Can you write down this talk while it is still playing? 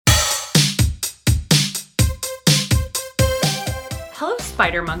Hello,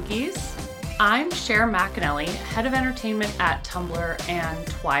 Spider Monkeys. I'm Cher McAnally, head of entertainment at Tumblr and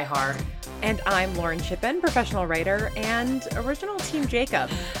Twihard. And I'm Lauren Shippen, professional writer and original Team Jacob.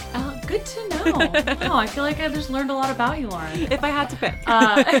 Good to know. Wow, I feel like I just learned a lot about you, Lauren. If I had to pick.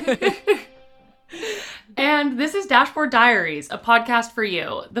 And this is Dashboard Diaries, a podcast for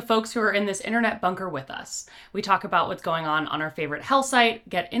you, the folks who are in this internet bunker with us. We talk about what's going on our favorite hell site,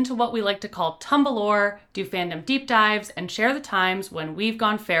 get into what we like to call Tumblr, do fandom deep dives, and share the times when we've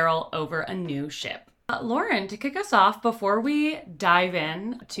gone feral over a new ship. Lauren, to kick us off, before we dive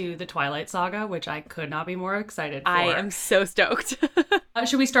in to the Twilight Saga, which I could not be more excited for. I am so stoked.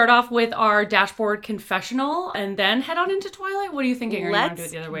 Should we start off with our dashboard confessional and then head on into Twilight? What are you thinking? Are you going to do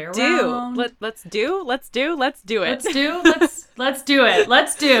it the other way around? Let's do it. Let's do it.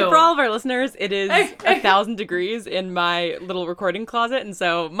 Let's do. For all of our listeners, it is 1,000 degrees in my little recording closet, and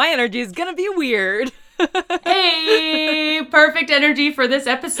so my energy is going to be weird. Hey, perfect energy for this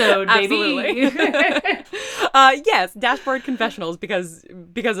episode, baby. Absolutely. Yes, dashboard confessionals, because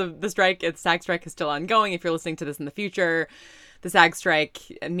of the strike, the SAG strike is still ongoing. If you're listening to this in the future, the SAG strike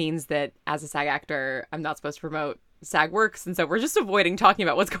means that as a SAG actor, I'm not supposed to promote SAG works, and so we're just avoiding talking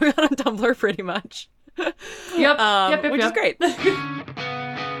about what's going on Tumblr pretty much. Yep. Which is great.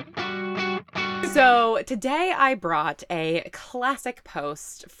 So today I brought a classic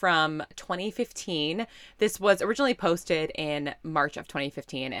post from 2015. This was originally posted in March of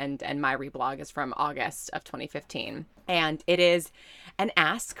 2015, and my reblog is from August of 2015. And it is an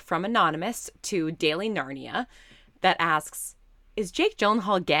ask from Anonymous to Daily Narnia that asks, is Jake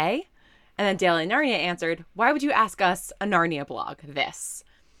Gyllenhaal gay? And then Daily Narnia answered, why would you ask us, a Narnia blog, this?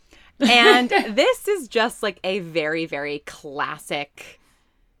 And this is just like a very, very classic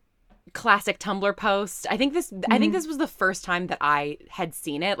Tumblr post. I think this was the first time that I had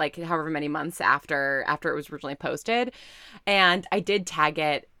seen it, like however many months after it was originally posted. And I did tag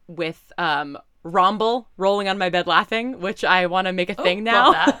it with Romble, rolling on my bed laughing, which I want to make a thing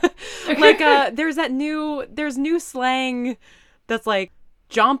now. Like there's new slang that's like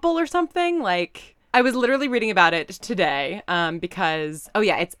jomple or something. Like I was literally reading about it today because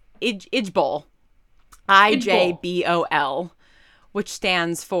it's Ijbol. Ijbol. Which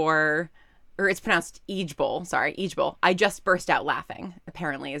stands for, or it's pronounced Ijbol. Sorry, Ijbol. I just burst out laughing.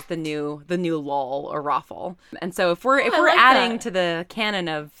 Apparently, is the new lol or raffle. And so if we're adding to the canon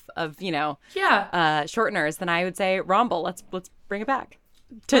of shorteners, then I would say Romble. Let's bring it back.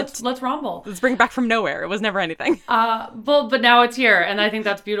 Let's Romble. Let's bring it back from nowhere. It was never anything. But now it's here, and I think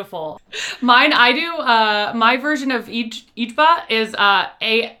that's beautiful. My version of Ijba is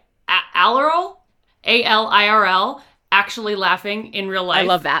Alirol, Alirl. Actually laughing in real life. I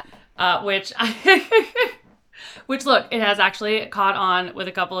love that. Which look, it has actually caught on with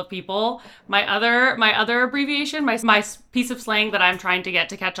a couple of people. My other abbreviation, my piece of slang that I'm trying to get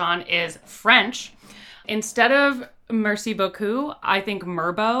to catch on is French. Instead of merci beaucoup, I think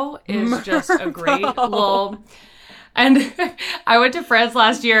Merbo is just a great little... And I went to France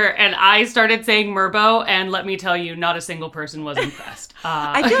last year and I started saying Merbo, and let me tell you, not a single person was impressed.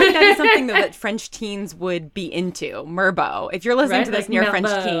 I feel like that is something that French teens would be into. Merbo. If you're listening to this and you're a French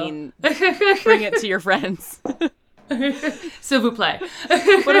teen, bring it to your friends. S'il vous plaît.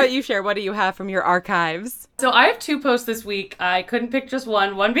 What about you, Cher? What do you have from your archives? So I have two posts this week. I couldn't pick just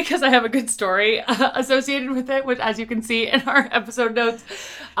one. One because I have a good story associated with it, which, as you can see in our episode notes.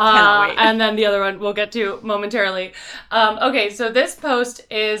 Cannot wait. And then the other one we'll get to momentarily. Okay, so this post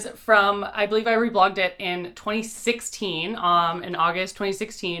is from, I believe I reblogged it in 2016, in August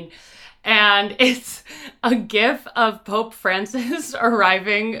 2016. And it's a gif of Pope Francis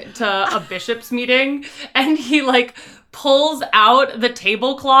arriving to a bishop's meeting, and he pulls out the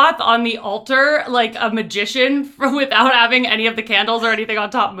tablecloth on the altar like a magician without having any of the candles or anything on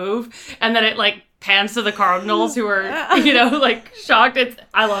top move, and then it pans to the cardinals who are shocked.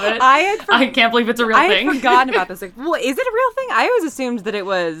 I love it. I can't believe it's a real thing. I had forgotten about this. Well, is it a real thing? I always assumed that it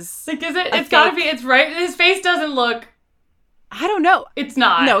was. Is it? It's gotta be. It's right. His face doesn't look. I don't know. It's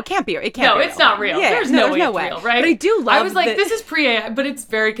not. No, it can't be. It can't. No, be it's not real. Yeah, there's no way it's way. real, right? But I do love. I was like, this is pre-AI, but it's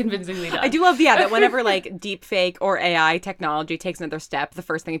very convincingly done. I do love, that whenever deep fake or AI technology takes another step, the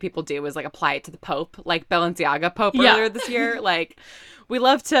first thing people do is apply it to the Pope, like Balenciaga Pope earlier this year. We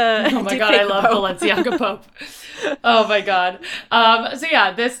love to. Oh my god, I love Balenciaga Pope. Oh my god.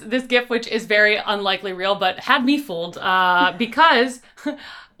 This GIF, which is very unlikely real, but had me fooled because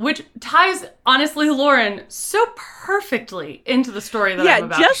which ties, honestly, Lauren, so perfectly into the story that I'm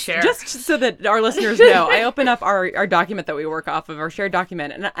about to share. Just so that our listeners know, I open up our document that we work off of, our shared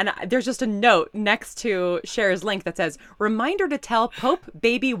document, and there's just a note next to Cher's link that says, reminder to tell Pope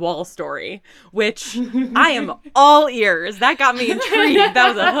Baby Wall story, which I am all ears. That got me intrigued.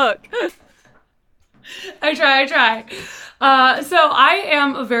 That was a hook. I try. So I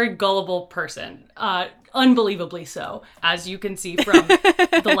am a very gullible person. Unbelievably so, as you can see from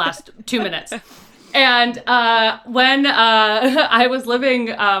the last 2 minutes. And when I was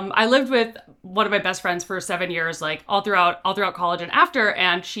living, I lived with one of my best friends for 7 years, like all throughout college and after,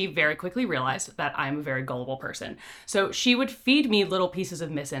 and she very quickly realized that I'm a very gullible person. So she would feed me little pieces of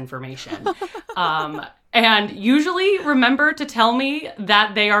misinformation. And usually remember to tell me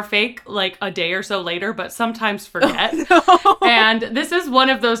that they are fake like a day or so later, but sometimes forget. Oh, no. And this is one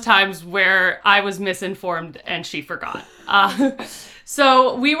of those times where I was misinformed and she forgot.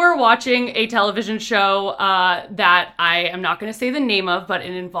 So we were watching a television show that I am not going to say the name of, but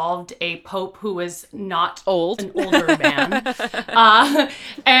it involved a pope who was not old, an older man.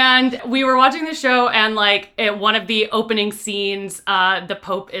 And we were watching the show, and like at one of the opening scenes, the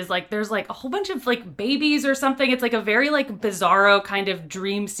pope is like, there's like a whole bunch of like babies or something. It's like a very like bizarro kind of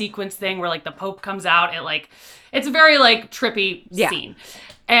dream sequence thing where like the pope comes out at like, it's a very like trippy scene.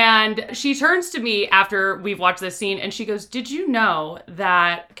 And she turns to me after we've watched this scene and she goes, did you know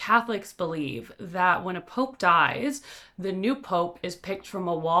that Catholics believe that when a pope dies, the new pope is picked from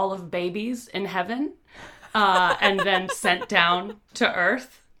a wall of babies in heaven and then sent down to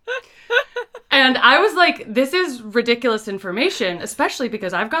earth? And I was like, this is ridiculous information, especially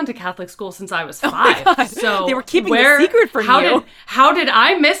because I've gone to Catholic school since I was 5. Oh, so they were keeping the secret from you. How did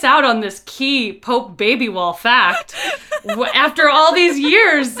I miss out on this key Pope Baby Wall fact after all these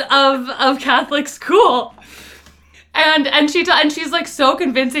years of Catholic school? And she's like so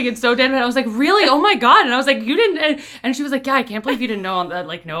convincing and so dead. And I was like, really? Oh my God. And I was like, you didn't. And she was like, yeah, I can't believe you didn't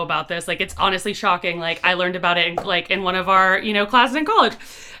know about this. Like, it's honestly shocking. Like, I learned about it in one of our, classes in college.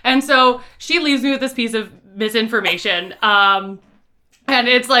 And so she leaves me with this piece of misinformation. And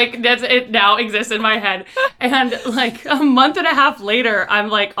it's like, it now exists in my head. And like a month and a half later, I'm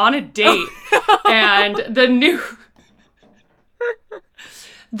like on a date and the new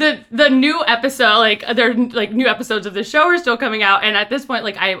episode, like there are like new episodes of the show are still coming out. And at this point,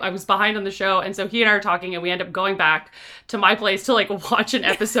 like I was behind on the show. And so he and I are talking and we end up going back to my place to like watch an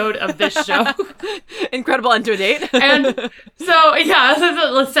episode of this show. Incredible end to a date. And so, yeah, this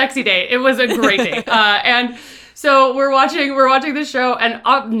is a sexy date. It was a great date. And so we're watching the show, and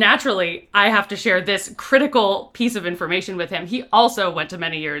naturally, I have to share this critical piece of information with him. He also went to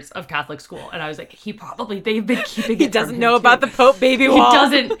many years of Catholic school, and I was like, they've been keeping it. He doesn't know about the Pope Baby Wall.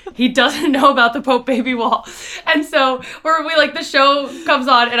 He doesn't know about the Pope Baby Wall. And so the show comes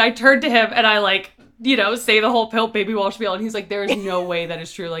on, and I turn to him, and I say the whole Pope Baby Wall spiel, and he's like, there is no way that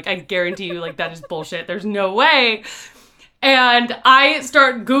is true. Like, I guarantee you, like, that is bullshit. There's no way. And I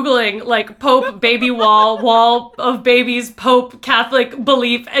start Googling, like, Pope Baby Wall of babies, Pope Catholic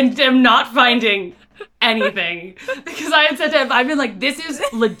belief, and am not finding anything. Because I had said to him, I've been like, this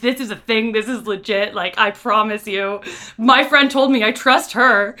is a thing, this is legit, like, I promise you. My friend told me I trust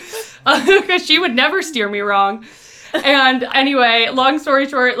her, because she would never steer me wrong. And anyway, long story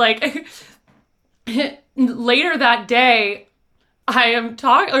short, like, later that day, I am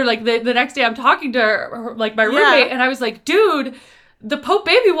talking, or like the next day I'm talking to her, like my roommate, and I was like, dude, the Pope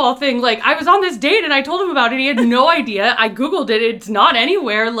Baby Wall thing, like I was on this date and I told him about it. He had no idea. I Googled it. It's not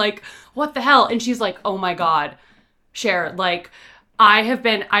anywhere. Like, what the hell? And she's like, oh my God, Cher, like I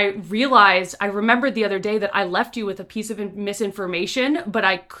remembered the other day that I left you with a piece of misinformation, but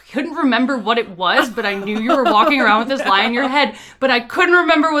I couldn't remember what it was, but I knew you were walking around with this lie in your head, but I couldn't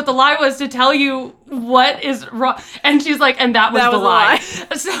remember what the lie was to tell you what is wrong. And she's like, and that was the lie.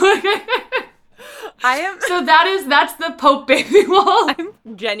 So that's the Pope Baby Wall. I'm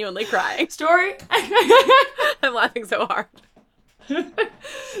genuinely crying. Story. I'm laughing so hard.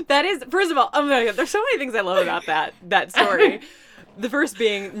 That is, first of all, oh my God, there's so many things I love about that story. The first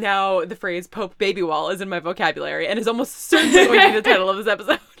being, now the phrase Pope Baby Wall is in my vocabulary and is almost certainly going to be the title of this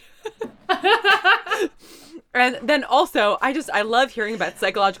episode. And then also, I love hearing about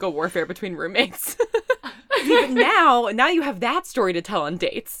psychological warfare between roommates. But now you have that story to tell on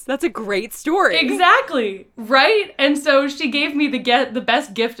dates. That's a great story. Exactly. Right? And so she gave me the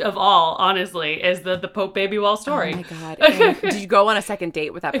best gift of all, honestly, is the Pope Baby Wall story. Oh my God. And did you go on a second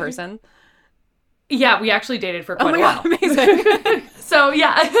date with that person? Yeah, we actually dated for quite a while. God, amazing. So,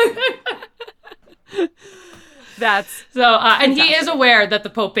 yeah. And he is aware that the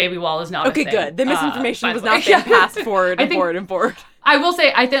Pope Baby Wall is not a thing. Okay, good. The misinformation was not being passed forward and forward. I will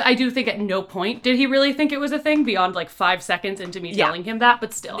say, I do think at no point did he really think it was a thing beyond like 5 seconds into me telling him that,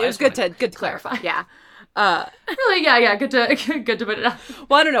 but still. It was good to clarify. Yeah. Really, yeah, good to put it out.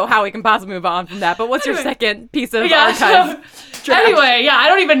 Well, I don't know how we can possibly move on from that, but what's your second piece of archive? Anyway, I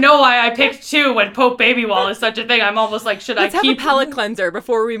don't even know why I picked 2 when Pope Babywall is such a thing. I'm almost like, Let's have a palate cleanser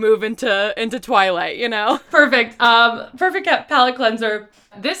before we move into Twilight, you know? Perfect. Perfect palate cleanser.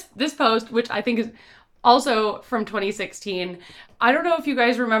 This post, which I think is also from 2016. I don't know if you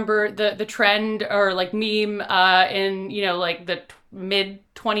guys remember the trend or like meme in, you know, like the mid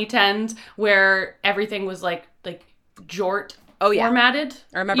 2010s where everything was like Jort formatted.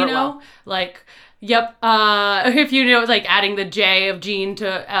 I remember it well. Like, yep. If you know, it was like adding the J of Jean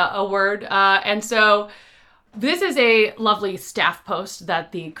to a word. And so this is a lovely staff post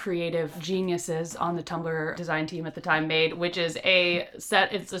that the creative geniuses on the Tumblr design team at the time made, which is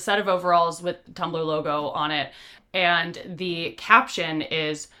it's a set of overalls with the Tumblr logo on it. And the caption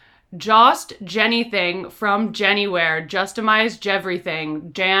is, "Jost Jennything from Jennyware, Justomize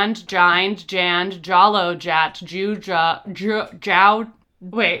Jeverything, Jand, Jind, Jand, Jollo, Jat, Jow,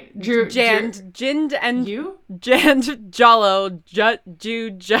 wait, Jand, Jind, and you? Jand, Jollo, Jut,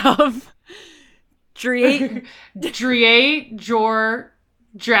 Ju, Jov, Driate, Jor,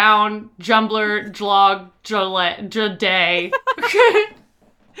 Drown, Jumbler, Jlog, Jade."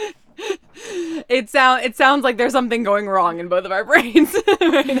 It sounds like there's something going wrong in both of our brains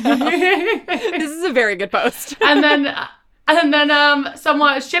right now. This is a very good post. And then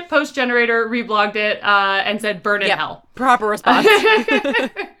someone ship post generator reblogged it and said burn in hell. Proper response.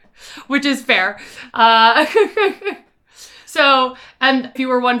 Which is fair. So, and if you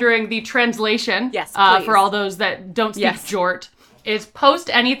were wondering, the translation, yes, for all those that don't speak Jort, is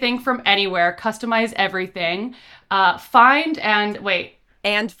post anything from anywhere, customize everything, find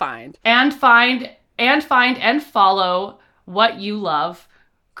and follow what you love.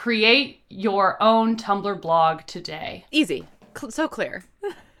 Create your own Tumblr blog today. Easy. So clear.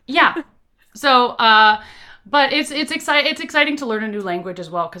 Yeah. So, but it's exciting to learn a new language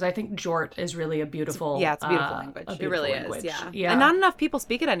as well, because I think Jort is really a beautiful it's a beautiful language. It really language. is. Yeah. And not enough people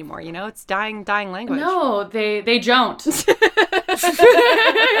speak it anymore. You know, it's dying language. No, they don't.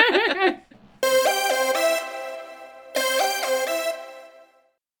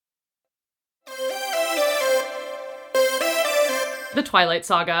 The Twilight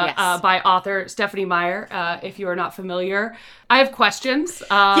Saga by author Stephenie Meyer. If you are not familiar, I have questions.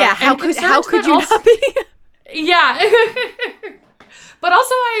 How could you not be? Yeah. But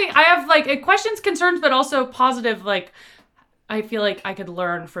also I have like questions, concerns, but also positive. Like, I feel like I could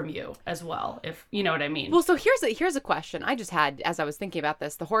learn from you as well, if you know what I mean. Well, so here's a question I just had as I was thinking about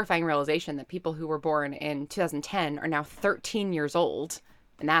this: the horrifying realization that people who were born in 2010 are now 13 years old.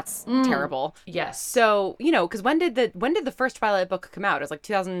 And that's terrible. Yes. So, you know, because when did the first Twilight book come out? It was like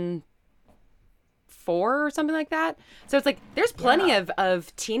 2004 or something like that. So it's like there's plenty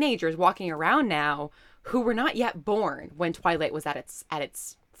of teenagers walking around now who were not yet born when Twilight was at its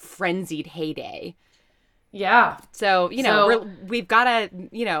frenzied heyday. Yeah. So, you know, we've got to,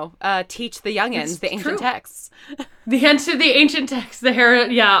 you know, teach the youngins the ancient texts. The ancient texts.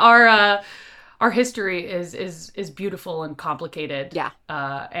 Our history is beautiful and complicated,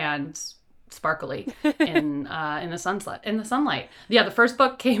 and sparkly in the sunlight. Yeah, the first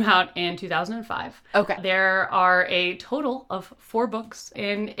book came out in 2005. Okay. There are a total of 4 books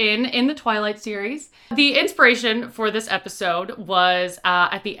in the Twilight series. The inspiration for this episode was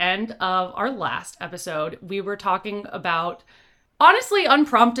at the end of our last episode. We were talking about, honestly,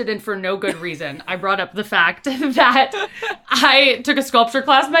 unprompted and for no good reason, I brought up the fact that I took a sculpture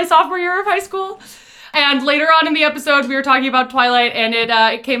class my sophomore year of high school. And later on in the episode, we were talking about Twilight, and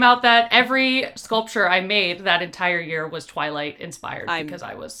it came out that every sculpture I made that entire year was Twilight inspired because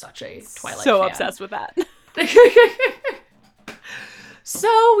I was such a Twilight fan. Obsessed with that.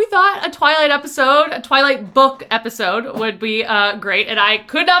 So we thought a Twilight book episode would be great. And I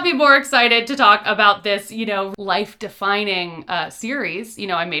could not be more excited to talk about this, you know, life-defining series. You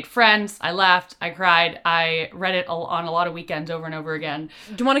know, I made friends, I laughed, I cried, I read it on a lot of weekends over and over again.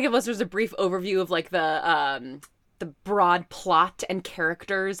 Do you want to give listeners a brief overview of like the broad plot and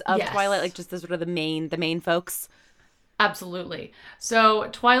characters of Twilight? Like just the sort of the main folks? Absolutely. So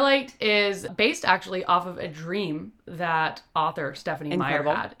Twilight is based actually off of a dream that author Stephenie Meyer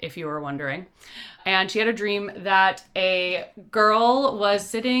had, if you were wondering. And she had a dream that a girl was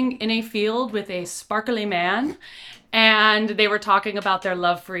sitting in a field with a sparkly man, and they were talking about their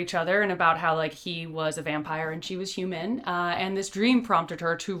love for each other and about how like he was a vampire and she was human. And this dream prompted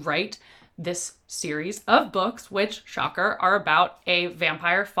her to write this series of books, which, shocker, are about a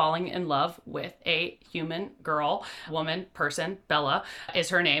vampire falling in love with a human girl, woman, person. Bella is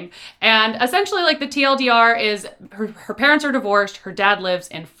her name. And essentially, like, the TLDR is her parents are divorced. Her dad lives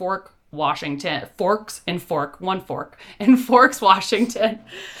in Washington. In Forks, Washington.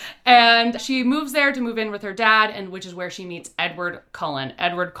 And she moves there to move in with her dad, and which is where she meets Edward Cullen.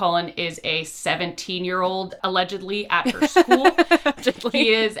 Edward Cullen is a 17-year-old, allegedly, at her school.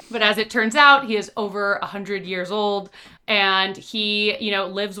 He is, but as it turns out, he is over 100 years old. And he,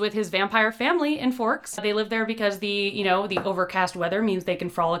 lives with his vampire family in Forks. They live there because the overcast weather means they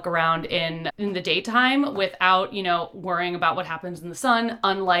can frolic around in the daytime without, worrying about what happens in the sun.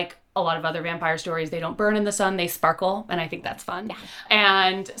 Unlike a lot of other vampire stories, they don't burn in the sun, they sparkle. And I think that's fun. Yeah.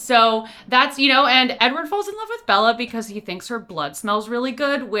 And so that's, and Edward falls in love with Bella because he thinks her blood smells really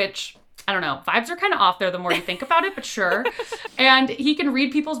good, which, I don't know, vibes are kind of off there the more you think about it, but sure. And he can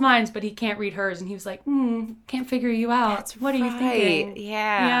read people's minds, but he can't read hers. And he was like, can't figure you out. That's what right. Are you thinking?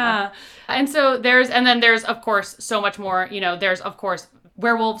 Yeah. And so there's, of course, so much more, there's, of course,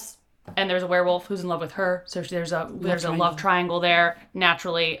 werewolves. And there's a werewolf who's in love with her. So there's a love triangle there,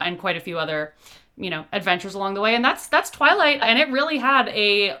 naturally, and quite a few other, adventures along the way. And that's Twilight. And it really had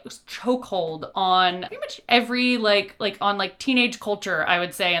a chokehold on pretty much every on teenage culture, I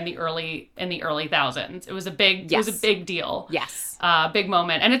would say, in the early thousands. It was a big deal. Yes. Big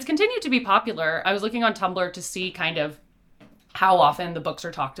moment. And it's continued to be popular. I was looking on Tumblr to see kind of how often the books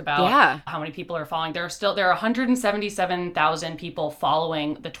are talked about, how many people are following. There are 177,000 people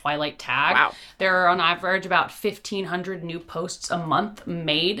following the Twilight tag. Wow. There are on average about 1,500 new posts a month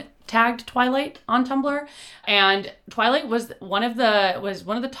made tagged Twilight on Tumblr. And Twilight was one of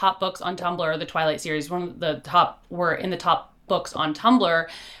the top books on Tumblr, the Twilight series, were in the top books on Tumblr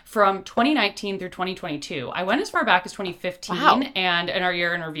from 2019 through 2022. I went as far back as 2015 and in our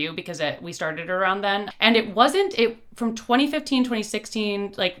year in review because we started around then. And from 2015,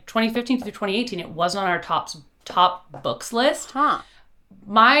 2016, 2015 through 2018, it wasn't on our top books list.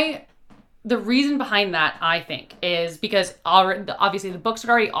 The reason behind that, I think, is because obviously the books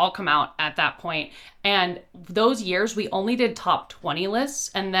had already all come out at that point. And those years, we only did top 20 lists.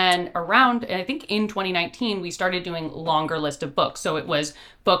 And then I think in 2019, we started doing longer list of books. So it was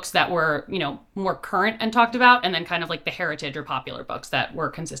books that were, more current and talked about. And then kind of like the heritage or popular books that were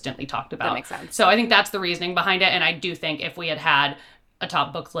consistently talked about. That makes sense. So I think that's the reasoning behind it. And I do think if we had a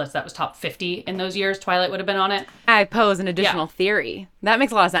top books list that was top 50 in those years, Twilight would have been on it. I pose an additional theory. That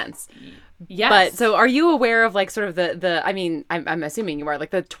makes a lot of sense. Yes. But so are you aware of sort of I'm assuming you are,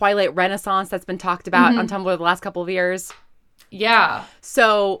 the Twilight Renaissance that's been talked about on Tumblr the last couple of years? Yeah.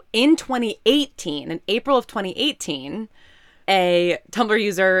 So in April of 2018, a Tumblr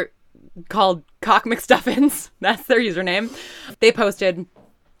user called Cock McStuffins, that's their username, they posted,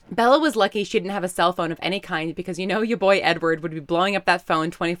 Bella was lucky she didn't have a cell phone of any kind because your boy Edward would be blowing up that phone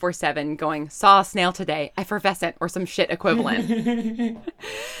 24/7 going, saw a snail today, effervescent, or some shit equivalent.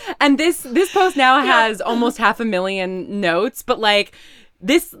 And this post now has almost 500,000 notes, but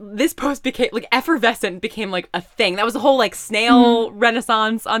this post became effervescent became a thing. That was a whole snail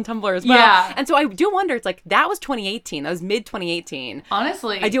renaissance on Tumblr as well. Yeah. And so I do wonder, it's that was 2018. That was mid 2018.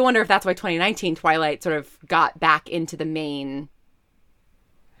 Honestly. I do wonder if that's why 2019 Twilight sort of got back into the main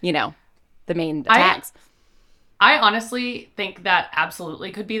the main tags. I honestly think that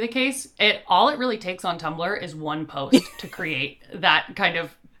absolutely could be the case. All it really takes on Tumblr is one post to create that kind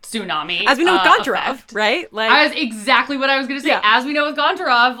of tsunami. As we know with Goncharov, effect. right? That's exactly what I was going to say. Yeah. As we know with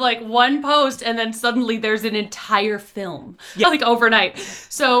Goncharov, one post and then suddenly there's an entire film, overnight.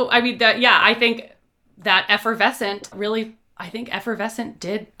 So, I mean, I think that Effervescent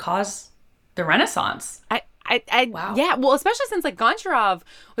did cause the Renaissance. Wow. Yeah, well, especially since Goncharov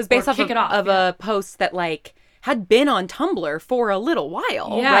was based off of a post that had been on Tumblr for a little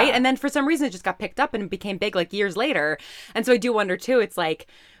while, right? And then for some reason it just got picked up and became big years later. And so I do wonder too, it's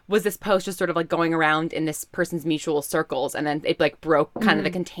was this post just sort of going around in this person's mutual circles and then it broke kind of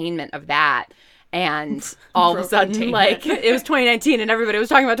the containment of that. And all of a sudden, it was 2019 and everybody was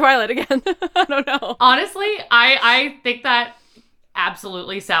talking about Twilight again. I don't know. Honestly, I think that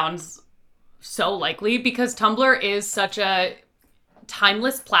absolutely sounds so likely because Tumblr is such a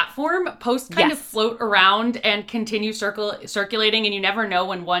timeless platform. Posts kind of float around and continue circulating, and you never know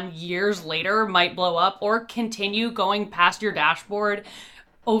when one years later might blow up or continue going past your dashboard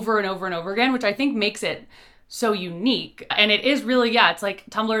over and over and over again, which I think makes it so unique. And it is really, it's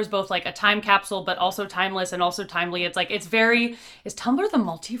Tumblr is both a time capsule, but also timeless and also timely. It's is Tumblr the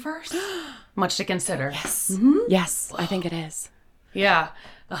multiverse? Much to consider. Yes. Mm-hmm. Yes, I think it is. Yeah.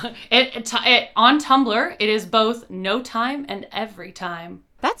 It on Tumblr, it is both no time and every time.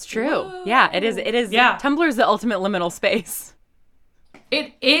 That's true. Whoa. Yeah, it is. It is. Yeah. Tumblr's the ultimate liminal space.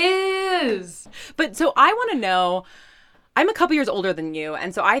 It is. But so I want to know, I'm a couple years older than you.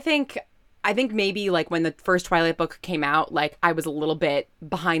 And so I think maybe like when the first Twilight book came out, like I was a little bit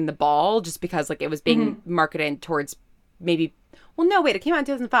behind the ball just because like it was being marketed towards maybe, well, no, wait, it came out in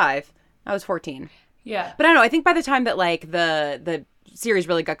 2005. I was 14. Yeah. But I don't know. I think by the time that like the series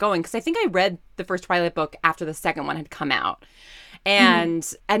really got going, because I think I read the first Twilight book after the second one had come out. And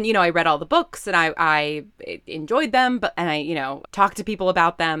you know, I read all the books and I enjoyed them, and I, you know, talked to people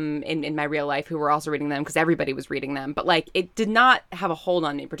about them in my real life who were also reading them because everybody was reading them, but like it did not have a hold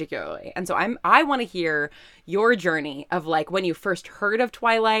on me particularly. And so I want to hear your journey of like when you first heard of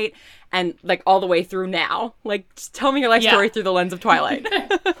Twilight and like all the way through now. Like just tell me your life story through the lens of Twilight.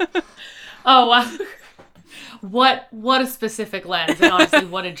 Oh, wow. What a specific lens, and honestly,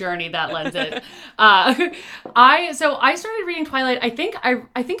 what a journey that lens is. I started reading Twilight. I think I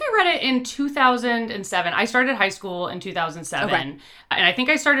read it in 2007. I started high school in 2007, and I think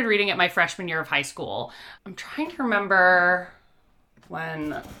I started reading it my freshman year of high school. I'm trying to remember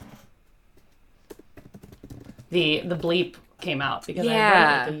when the Bleep came out because I read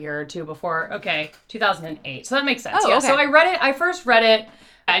it like a year or two before. Okay, 2008. So that makes sense. Okay. So I first read it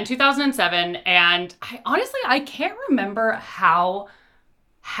in 2007, and I can't remember how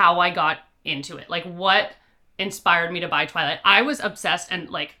I got into it. Like what inspired me to buy Twilight. I was obsessed, and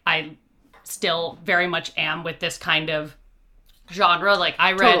like I still very much am with this kind of genre. Like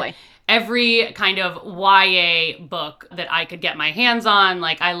I read every kind of YA book that I could get my hands on.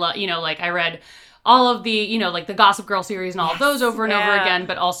 Like I love, you know, like I read all of the, you know, like the Gossip Girl series and all of those over and over again,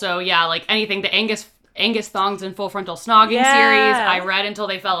 but also like anything, the Angus Thongs and Full Frontal Snogging series, I read until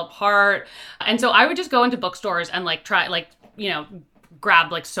they fell apart. And so I would just go into bookstores and like try, like, you know,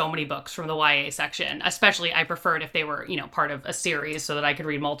 grab like so many books from the YA section. Especially I preferred if they were, you know, part of a series so that I could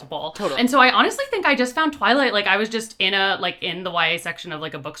read multiple. Totally. And so I honestly think I just found Twilight, like I was just in the YA section of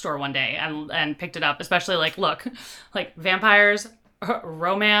like a bookstore one day and picked it up, especially like, look, like vampires,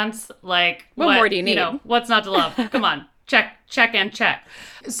 romance, like what more do you need? You know, what's not to love? Come on. Check.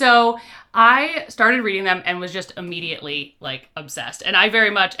 So I started reading them and was just immediately like obsessed. And I very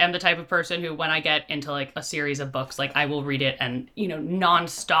much am the type of person who, when I get into like a series of books, like I will read it and, you know,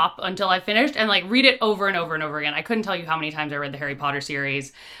 nonstop until I finished and like read it over and over and over again. I couldn't tell you how many times I read the Harry Potter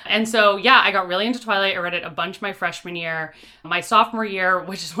series. And so, yeah, I got really into Twilight. I read it a bunch my freshman year. My sophomore year,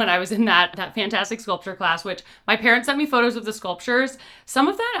 which is when I was in that fantastic sculpture class, which my parents sent me photos of the sculptures. Some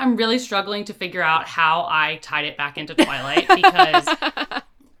of that I'm really struggling to figure out how I tied it back into Twilight because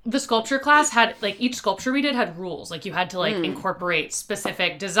the sculpture class had, like, each sculpture we did had rules. Like, you had to, like, incorporate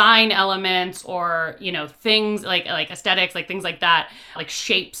specific design elements or, you know, things, like aesthetics, like, things like that. Like,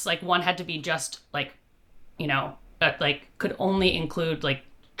 shapes. Like, one had to be just, like, you know, like, could only include, like,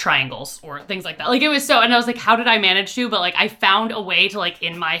 triangles or things like that. Like, it was so, and I was like, how did I manage to? But, like, I found a way to, like,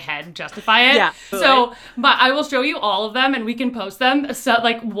 in my head, justify it. Yeah. So, but I will show you all of them and we can post them. So,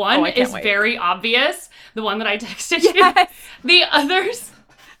 like, one is very obvious. The one that I texted you.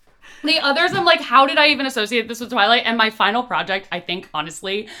 The others, I'm like, how did I even associate this with Twilight? And my final project, I think,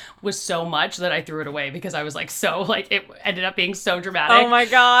 honestly, was so much that I threw it away because I was like, so, like, it ended up being so dramatic. Oh my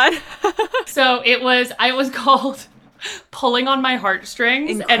God. So it was called Pulling on My Heartstrings.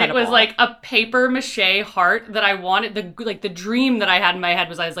 Incredible. And it was like a paper mache heart that I wanted. The dream that I had in my head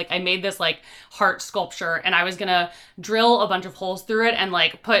was I made this like heart sculpture and I was gonna drill a bunch of holes through it and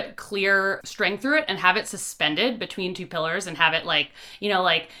like put clear string through it and have it suspended between two pillars and have it like, you know,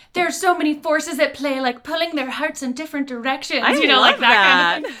 like there's so many forces at play, like pulling their hearts in different directions. I love like that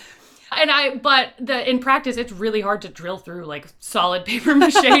kind of thing. And in practice, it's really hard to drill through like solid paper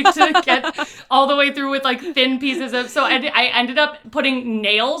mache to get all the way through with like thin pieces of, so I ended up putting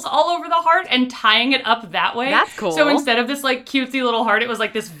nails all over the heart and tying it up that way. That's cool. So instead of this like cutesy little heart, it was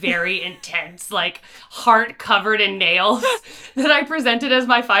like this very intense, like heart covered in nails that I presented as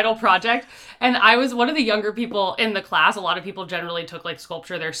my final project. And I was one of the younger people in the class. A lot of people generally took like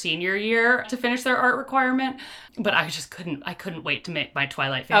sculpture their senior year to finish their art requirement. But I just couldn't wait to make my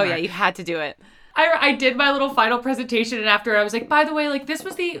Twilight fan art. Oh yeah, you had to do it. I did my little final presentation, and after I was like, by the way, like this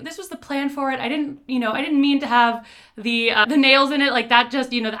was the plan for it. I didn't mean to have the nails in it like that.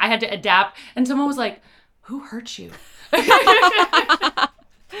 Just, you know, I had to adapt. And someone was like, "Who hurt you?"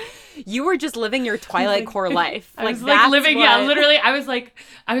 You were just living your Twilight core life. I was like living, literally. I was like,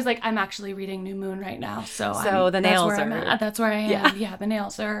 I'm actually reading New Moon right now, so the nails are. That's where I am. Yeah, the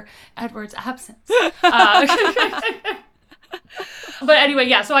nails are Edward's absence. But anyway,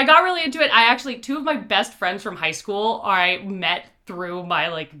 yeah. So I got really into it. I actually, two of my best friends from high school, I met through my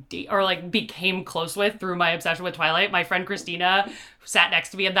like or like became close with through my obsession with Twilight. My friend Christina sat next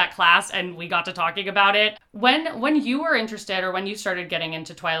to me in that class and we got to talking about it. When you were interested or when you started getting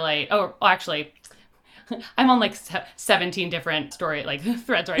into Twilight, actually I'm on like 17 different story like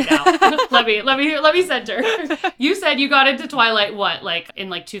threads right now. let me center. You said you got into Twilight what, like in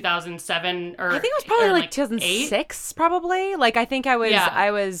like 2007 or I think it was probably like 2008? 2006 probably. Like I think I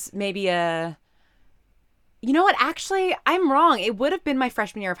was maybe you know what? Actually, I'm wrong. It would have been my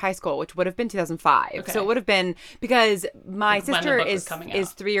freshman year of high school, which would have been 2005. Okay. So it would have been because my Like when the sister book was is coming out.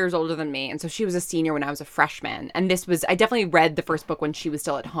 3 years older than me, and so she was a senior when I was a freshman. And I definitely read the first book when she was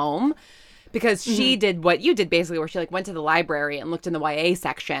still at home. Because she did what you did basically, where she like went to the library and looked in the YA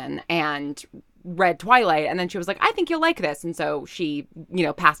section and read Twilight, and then she was like, I think you'll like this. And so she,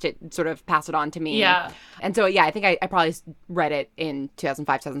 passed it on to me. Yeah. And so, yeah, I think I probably read it in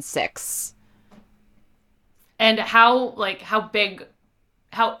 2005, 2006. And how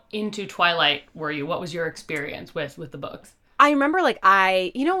into Twilight were you? What was your experience with the books? I remember like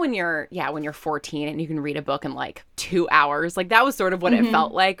when you're 14 and you can read a book in like 2 hours, like that was sort of what it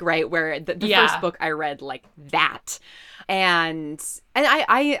felt like, right? Where the first book I read like that. And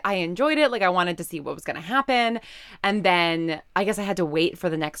I enjoyed it. Like I wanted to see what was going to happen. And then I guess I had to wait for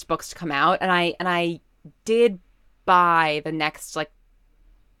the next books to come out. And I did buy the next like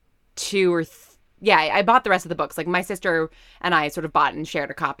two or I bought the rest of the books. Like my sister and I sort of bought and shared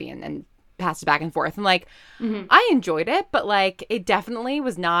a copy and passed it back and forth. And like, I enjoyed it, but like, it definitely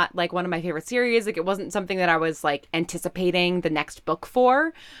was not like one of my favorite series. Like it wasn't something that I was like anticipating the next book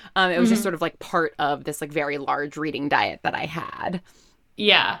for. It was just sort of like part of this like very large reading diet that I had.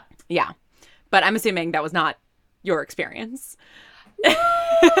 Yeah. Yeah. But I'm assuming that was not your experience. Mine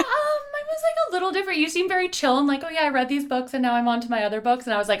was like a little different. You seem very chill and like, oh yeah, I read these books and now I'm on to my other books.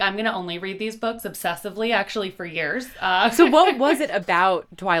 And I was like, I'm going to only read these books obsessively actually for years. So what was it about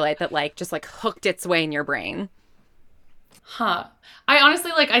Twilight that like just like hooked its way in your brain? I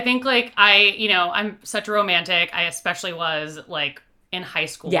honestly I think like I'm such a romantic. I especially was like in high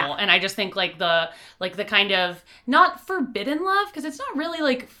school. Yeah. And I just think like the kind of not forbidden love, because it's not really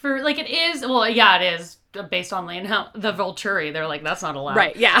like for like it is. Well, yeah, it is based on the Volturi. They're like, that's not allowed.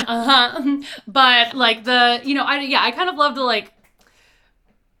 Right. Yeah. But like I kind of love to like,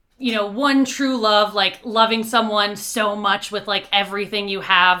 one true love, like loving someone so much with like everything you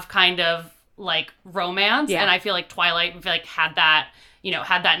have kind of like romance. Yeah. And I feel like Twilight like had that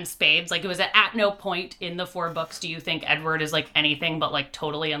in spades. Like it was at no point in the 4 books do you think Edward is like anything but like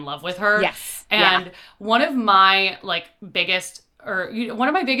totally in love with her. Yes. And one of my biggest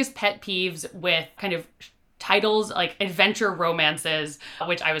pet peeves with kind of titles like adventure romances,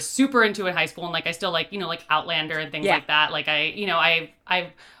 which I was super into in high school and like I still like, like Outlander and things like that. Like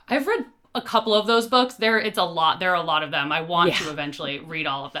I've read a couple of those books. There are a lot of them. I want to eventually read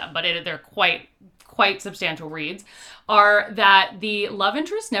all of them, but they're quite substantial reads. Are that the love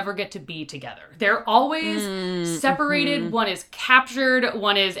interests never get to be together. They're always separated. One is captured,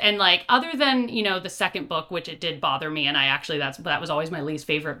 one is, and like other than, the second book, which it did bother me, and I actually that was always my least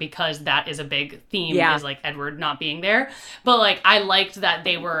favorite because that is a big theme is like Edward not being there. But like I liked that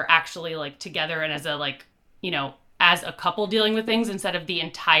they were actually like together and as a like, as a couple dealing with things instead of the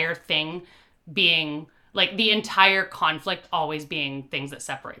entire thing being like the entire conflict always being things that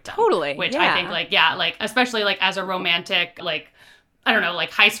separate them. Totally. Which I think like especially like as a romantic, like, I don't know,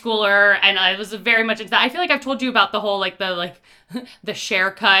 like high schooler. And I was very much into that. I feel like I've told you about the whole, like the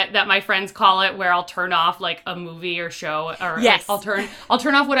share cut that my friends call it, where I'll turn off like a movie or show or like, I'll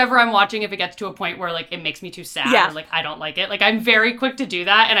turn off whatever I'm watching if it gets to a point where like it makes me too sad or like I don't like it. Like I'm very quick to do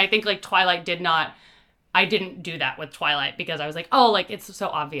that. And I think like Twilight I didn't do that with Twilight because I was like, oh, like it's so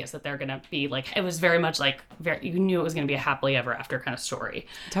obvious that they're gonna be like, it was very much like you knew it was gonna be a happily ever after kind of story.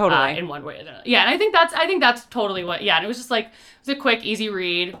 Totally. In one way or another. Yeah, and I think that's totally what. Yeah, and it was just like it was a quick, easy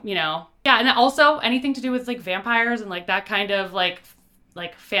read. Yeah, and also anything to do with like vampires and like that kind of like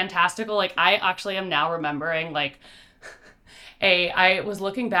fantastical. Like I actually am now remembering like. I was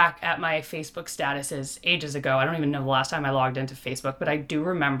looking back at my Facebook statuses ages ago. I don't even know the last time I logged into Facebook, but I do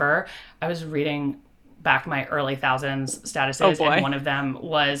remember I was reading back my early thousands statuses, and one of them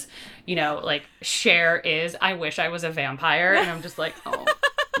was, like Cher is I wish I was a vampire, and I'm just like, oh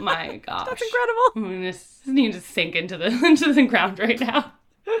my gosh, that's incredible. This needs to sink into the ground right now.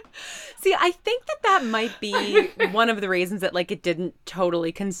 See, I think that might be one of the reasons that like it didn't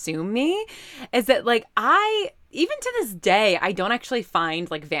totally consume me, is that like even to this day I don't actually find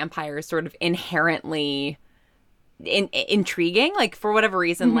like vampires sort of inherently intriguing. Like, for whatever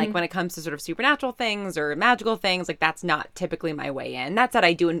reason, like when it comes to sort of supernatural things or magical things, like that's not typically my way in. That said,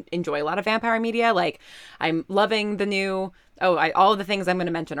 I do enjoy a lot of vampire media. Like, I'm loving the new. All of the things I'm going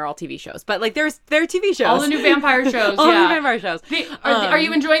to mention are all TV shows, but like there are TV shows, all the new vampire shows, all the new vampire shows. Are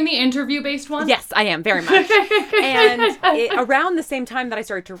you enjoying the interview-based one? Yes, I am very much. And around the same time that I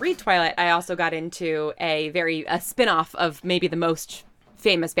started to read Twilight, I also got into a spin-off of maybe the most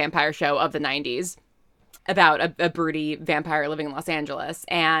famous vampire show of the 90s about a broody vampire living in Los Angeles,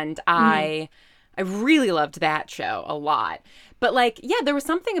 and I really loved that show a lot. But like, yeah, there was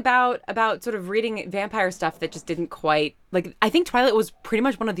something about sort of reading vampire stuff that just didn't quite, like, I think Twilight was pretty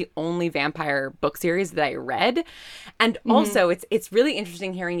much one of the only vampire book series that I read. And also it's really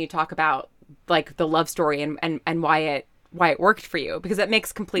interesting hearing you talk about like the love story and why it worked for you, because that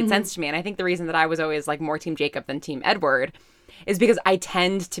makes complete sense to me. And I think the reason that I was always like more Team Jacob than Team Edward is because I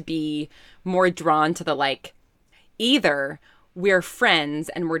tend to be more drawn to the like, either we're friends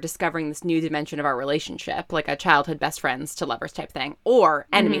and we're discovering this new dimension of our relationship, like a childhood best friends to lovers type thing, or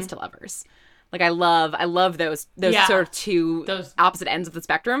enemies to lovers. Like I love those sort of those opposite ends of the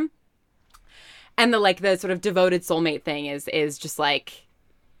spectrum. And the sort of devoted soulmate thing is just like,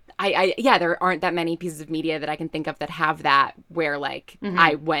 there aren't that many pieces of media that I can think of that have that, where like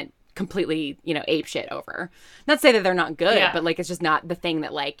I went completely, ape shit over. Not to say that they're not good, but like it's just not the thing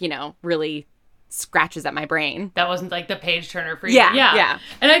that like, really scratches at my brain. That wasn't like the page turner for you. Yeah.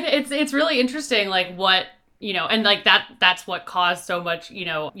 And it's really interesting, like what, and like that's what caused so much,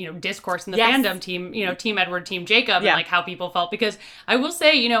 discourse in the fandom, Team Edward, Team Jacob, and like how people felt. Because I will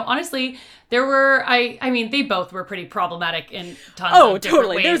say, honestly, there were, I mean, they both were pretty problematic in tons of different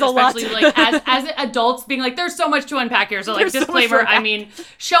ways. There's a lot. Especially like as adults being like, there's so much to unpack here. So like, disclaimer, I mean,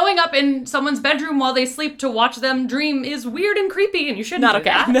 showing up in someone's bedroom while they sleep to watch them dream is weird and creepy, and you shouldn't do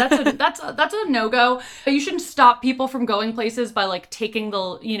that. That's a no-go. You shouldn't stop people from going places by like taking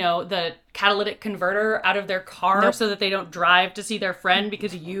the catalytic converter out of their car so that they don't drive to see their friend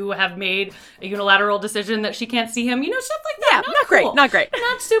because you have made a unilateral decision that she can't see him. Stuff like that. Not cool. Not great.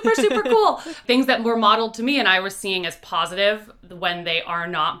 Not super, super cool. Things that were modeled to me and I was seeing as positive when they are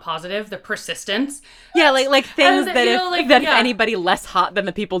not positive, the persistence. Yeah, like things that if anybody less hot than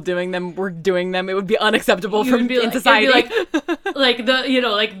the people doing them were doing them, it would be unacceptable in society. Like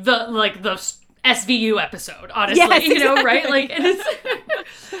the SVU episode, honestly, yes, exactly. Right? Like,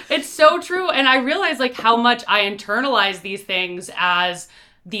 it's so true. And I realized like how much I internalize these things as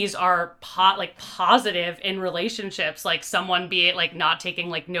these are positive in relationships, like someone being like not taking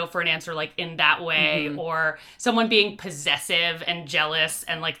like no for an answer, like in that way, or someone being possessive and jealous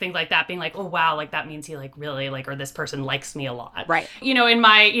and like things like that, being like, oh wow, like that means he like really like, or this person likes me a lot. Right. In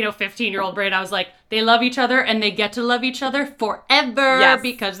my, 15-year-old brain, I was like, they love each other and they get to love each other forever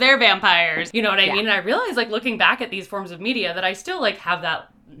because they're vampires. You know what I mean? And I realized like looking back at these forms of media that I still like have that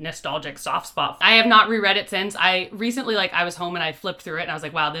nostalgic soft spot. I have not reread it since. I recently, I was home and I flipped through it and I was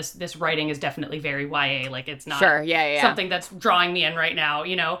like, wow, this writing is definitely very YA. Like, it's not something that's drawing me in right now,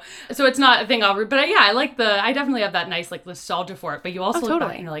 So it's not a thing I'll read. But I definitely have that nice, like, nostalgia for it. But you also look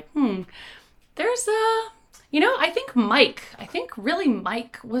back and you're like, there's I think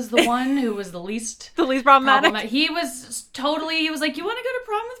Mike was the one who was the least problematic. He was like, you want to go to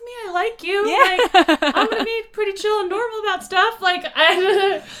prom with me? I like you. Yeah. Like, I'm going to be pretty chill and normal about stuff. Like,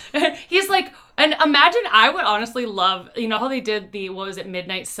 he's like, and imagine, I would honestly love, how they did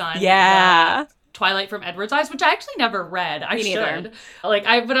Midnight Sun? Yeah. Twilight from Edward's Eyes, which I actually never read. I should. Neither.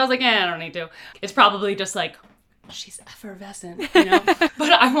 But I was like, I don't need to. It's probably just like, she's effervescent,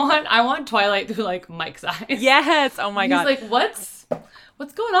 But I want Twilight through like Mike's eyes. Yes. Oh my God. He's like, what's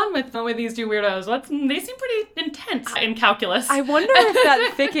going on with these two weirdos? They seem pretty intense in calculus. I wonder if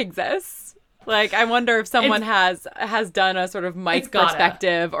that fic exists. Like, I wonder if someone has done a sort of Mike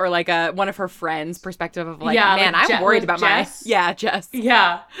perspective or like one of her friends' perspective of like, man, I'm worried about Jess. Jess.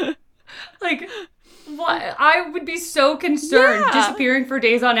 Yeah. Like, what? I would be so concerned disappearing for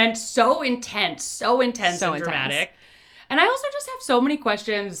days on end. So intense and dramatic. And I also just have so many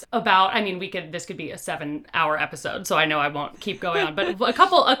questions about, this could be a 7-hour episode, so I know I won't keep going on, but a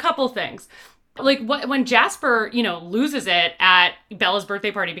couple things. Like, when Jasper, loses it at Bella's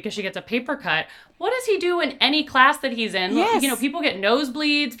birthday party because she gets a paper cut, what does he do in any class that he's in? Yes. People get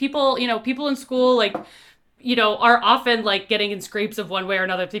nosebleeds, people in school, like, are often like getting in scrapes of one way or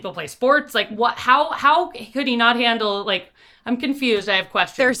another. People play sports. Like, what? How could he not handle? Like, I'm confused. I have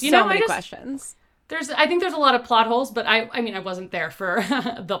questions. There's so many questions. I think there's a lot of plot holes, but I wasn't there for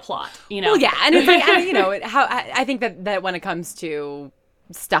the plot. Well, yeah, and it's like, I think that when it comes to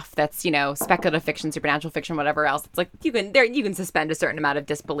stuff that's speculative fiction, supernatural fiction, whatever else, it's like you can suspend a certain amount of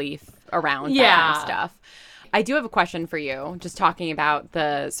disbelief around that kind of stuff. I do have a question for you, just talking about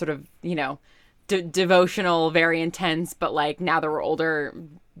the sort of, devotional, very intense, but like now that we're older,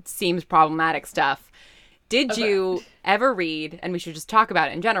 seems problematic stuff. Did you ever read, and we should just talk about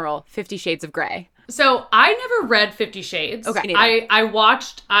it in general, 50 Shades of Grey? So I never read 50 Shades. Okay. I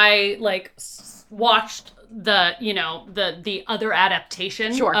watched the other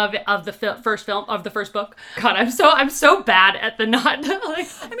adaptation of the first film of the first book. God, I'm so bad at the not.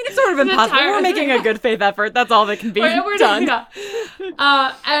 It's sort of impossible. We're making a good faith effort. That's all that can be done.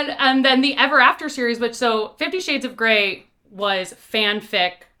 And then the Ever After series, 50 Shades of Grey was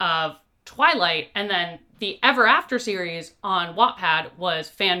fanfic of Twilight, and then the Ever After series on Wattpad was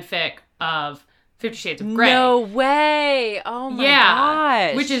fanfic of 50 Shades of Grey. No way. Oh my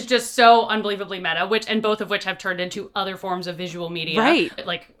gosh. Which is just so unbelievably meta, and both of which have turned into other forms of visual media. Right.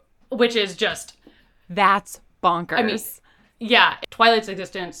 Which is just... That's bonkers. I mean, yeah. Twilight's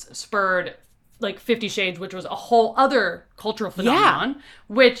existence spurred 50 Shades, which was a whole other cultural phenomenon,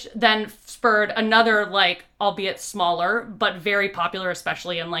 which then spurred another, albeit smaller, but very popular,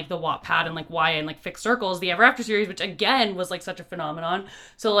 especially in the Wattpad and YA and fic circles, the Ever After series, which again was such a phenomenon.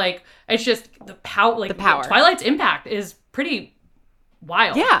 So it's just the power. Twilight's impact is pretty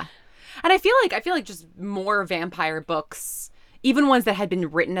wild. Yeah, and I feel like just more vampire books, even ones that had been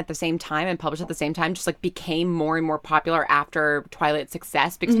written at the same time and published at the same time, just became more and more popular after Twilight's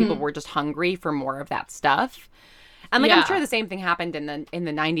success because people were just hungry for more of that stuff. And I'm sure the same thing happened in the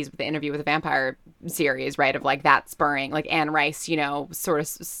 90s with the Interview with a Vampire series, right? Of that spurring, Anne Rice, sort of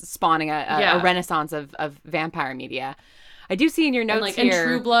spawning a renaissance of vampire media. I do see in your notes here. And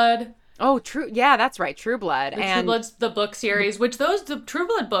True Blood. Oh, True. Yeah, that's right. True Blood. True Blood's the book series, which the True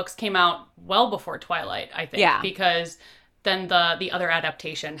Blood books came out well before Twilight, I think. Yeah. Because then the other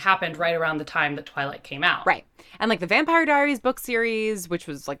adaptation happened right around the time that Twilight came out. Right. And the Vampire Diaries book series, which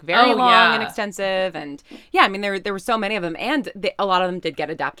was very long and extensive. And yeah, I mean, there were so many of them. And a lot of them did get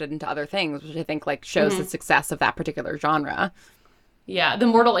adapted into other things, which I think shows the success of that particular genre. Yeah, the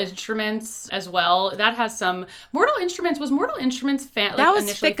Mortal Instruments as well. That has some... Mortal Instruments was Mortal Instruments that was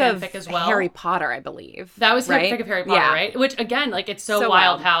initially fanfic as well? Harry Potter, I believe. That was right? fic of Harry Potter, right? Which, again, it's so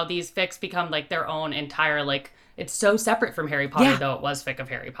wild how these fics become their own entire it's so separate from Harry Potter, though it was fic of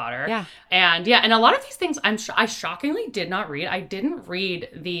Harry Potter. Yeah. And a lot of these things I shockingly did not read. I didn't read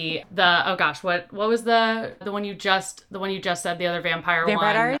the oh gosh, what was the one you just said, the other vampire one?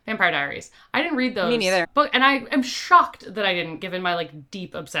 Diaries? Vampire Diaries. I didn't read those. Me neither. And I am shocked that I didn't, given my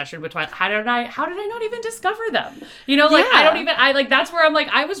deep obsession with Twilight. How did I not even discover them? I don't even that's where I'm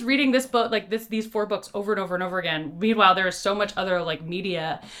I was reading this book these 4 books over and over and over again. Meanwhile, there is so much other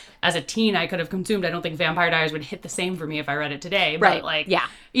media as a teen I could have consumed. I don't think Vampire Diaries would hit the same for me if I read it today. But right.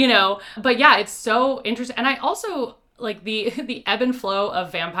 But yeah, it's so interesting. And I also the ebb and flow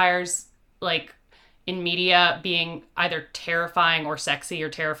of vampires in media being either terrifying or sexy or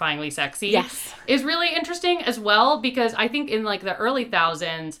terrifyingly sexy is really interesting as well, because I think in the early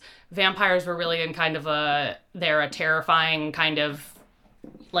thousands, vampires were really in kind of they're a terrifying kind of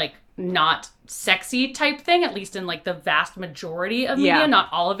not sexy type thing, at least in the vast majority of media. Not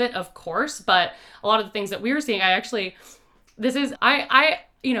all of it, of course, but a lot of the things that we were seeing, I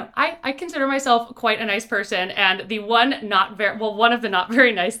consider myself quite a nice person, and one of the not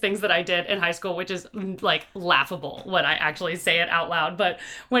very nice things that I did in high school, which is laughable when I actually say it out loud, but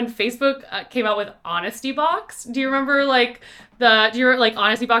when Facebook came out with Honesty Box, do you remember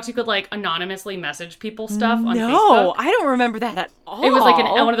Honesty Box, you could anonymously message people stuff on Facebook? No, I don't remember that at all. It was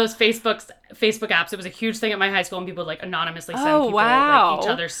one of those Facebook apps. It was a huge thing at my high school, and people would anonymously send people each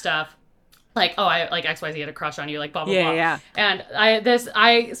other stuff. XYZ had a crush on you, blah, blah, blah. Yeah. And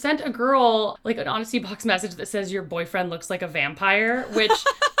I sent a girl, an Honesty Box message that says your boyfriend looks like a vampire, which,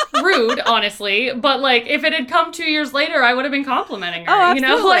 rude, honestly. But, if it had come 2 years later, I would have been complimenting her,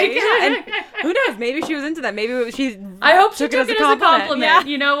 absolutely. And who knows? Maybe she was into that. Maybe I hope she took it as a compliment. Yeah.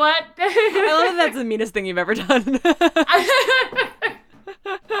 You know what? I love that that's the meanest thing you've ever done.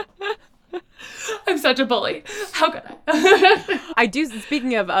 I'm such a bully. How could I? I do,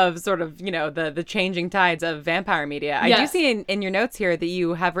 speaking of sort of, the changing tides of vampire media, I do see in your notes here that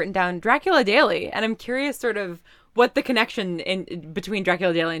you have written down Dracula Daily, and I'm curious sort of what the connection between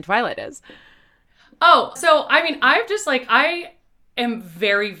Dracula Daily and Twilight is. Oh, so, I mean, I am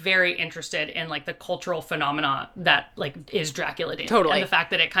very, very interested in the cultural phenomena that is Dracula Daily. Totally. And the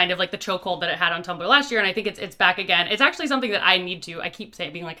fact that it kind of the chokehold that it had on Tumblr last year, and I think it's back again. It's actually something that I keep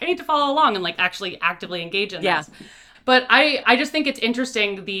saying, being I need to follow along and actually actively engage in this. But I just think it's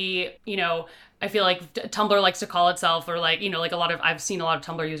interesting, I feel like Tumblr likes to call itself, or like, like I've seen a lot of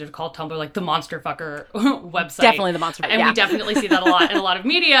Tumblr users call Tumblr like the monster fucker website. Definitely the monster fucker. And we definitely see that a lot in a lot of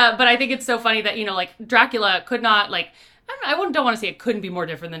media. But I think it's so funny that, like Dracula could not like, I don't want to say it couldn't be more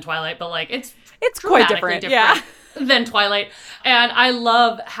different than Twilight, but like it's quite different. Yeah. Than Twilight. And I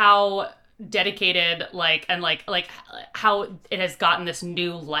love how dedicated and how it has gotten this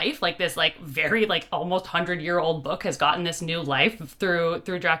new life, like this like very like almost 100-year-old book has gotten this new life through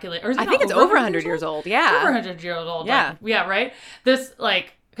Dracula. Or I think it's over 100 years old. Yeah, over 100 years old. Yeah, like, yeah, right. This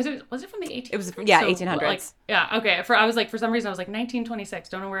like because was it from the 1800s? It was 1800s. Like, yeah, okay. I was like for some reason I was like 1926.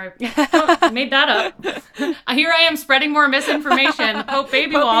 Don't know where I made that up. Here I am spreading more misinformation. Pope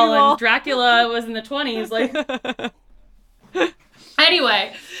Babywall and Dracula was in the 20s. Like.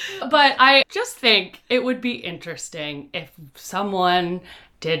 Anyway, but I just think it would be interesting if someone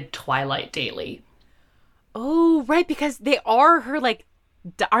did Twilight Daily. Oh, right, because they are her like,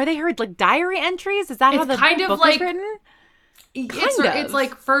 are they her like diary entries? Is that how the book is written? It's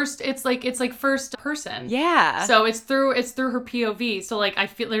like first person. Yeah. So it's through her POV. So like I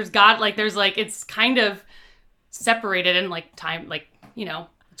feel it's kind of separated in like time, like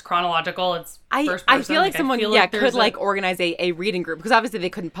it's chronological. It's first person. I feel like someone could like organize a reading group, because obviously they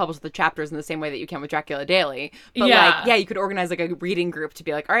couldn't publish the chapters in the same way that you can with Dracula Daily. But you could organize like a reading group to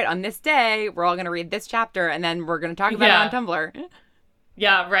be like, all right, on this day we're all gonna read this chapter and then we're gonna talk about it on Tumblr.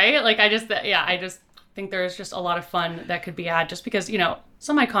 Yeah, right. Like I just think there's just a lot of fun that could be had, just because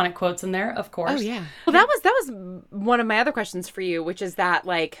some iconic quotes in there, of course. Oh yeah. Well, that was one of my other questions for you, which is that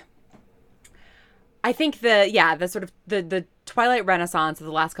like, I think the sort of the Twilight Renaissance of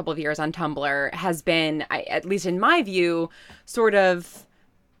the last couple of years on Tumblr has been, at least in my view, sort of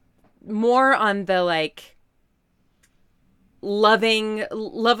more on the like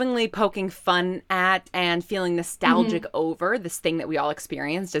lovingly poking fun at and feeling nostalgic over this thing that we all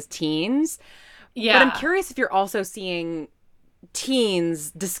experienced as teens. Yeah. But I'm curious if you're also seeing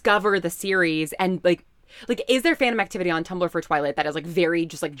teens discover the series and like, is there fandom activity on Tumblr for Twilight that is like very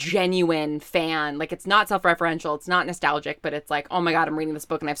just like genuine fan? Like it's not self-referential, it's not nostalgic, but it's like, oh my God, I'm reading this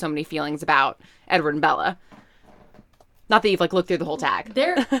book and I have so many feelings about Edward and Bella. Not that you've like looked through the whole tag.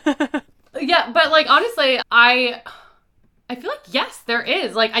 Yeah, but like honestly, I feel like yes, there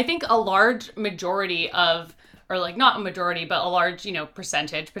is. Like I think a large majority of, or like not a majority, but a large,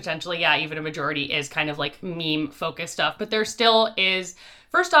 percentage, potentially, yeah, even a majority is kind of like meme focused stuff. But there still is,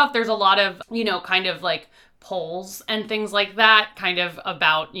 first off, there's a lot of, kind of like polls and things like that, kind of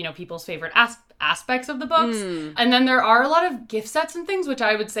about, people's favorite aspects of the books. And then there are a lot of gift sets and things, which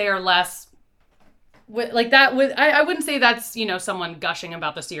I would say are less like that. I wouldn't say that's, someone gushing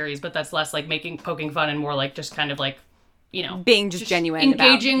about the series, but that's less like poking fun and more like just kind of like, being just genuine,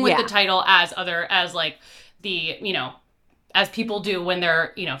 engaging with the title as like the, as people do when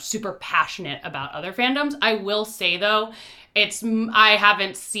they're, super passionate about other fandoms. I will say though, I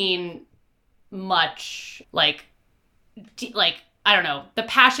haven't seen much like I don't know, the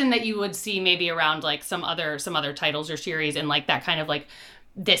passion that you would see maybe around like some other titles or series, and like that kind of like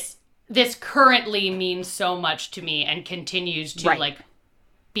this currently means so much to me and continues to like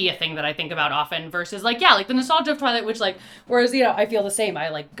be a thing that I think about often, versus like like the nostalgia of Twilight, which like, whereas I feel the same. I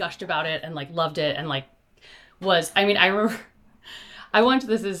like gushed about it and like loved it and like I remember I went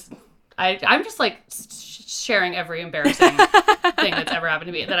to I'm just like sharing every embarrassing thing that's ever happened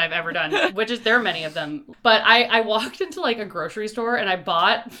to me that I've ever done, which is, there are many of them. But I walked into like a grocery store and I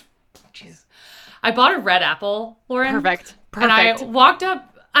bought a red apple, Lauren. Perfect. And I walked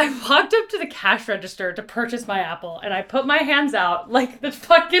up to the cash register to purchase my apple, and I put my hands out like the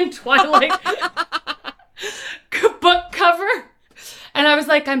fucking Twilight book cover. And I was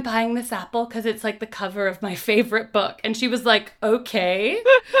like, I'm buying this apple because it's like the cover of my favorite book. And she was like, okay.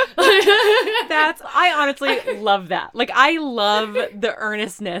 I honestly love that. Like, I love the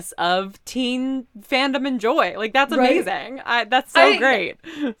earnestness of teen fandom and joy. Like, that's amazing. That's so great.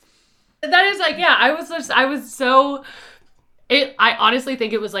 That is like, yeah, I honestly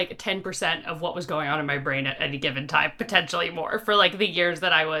think it was like 10% of what was going on in my brain at any given time, potentially more, for like the years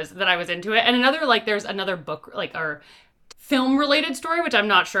that I was into it. And another, like, there's another book, like, or film related story, which I'm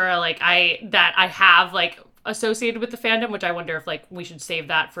not sure like that I have like associated with the fandom, which I wonder if like we should save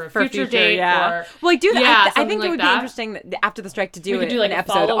that for a future date. Or well, I do that. I think like it would be interesting after the strike to do like an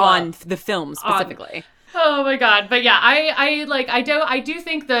episode on the film specifically. Oh my God. But yeah, I do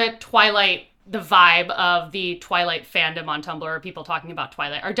think the vibe of the Twilight fandom on Tumblr, or people talking about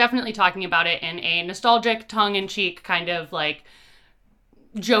Twilight, are definitely talking about it in a nostalgic, tongue-in-cheek kind of like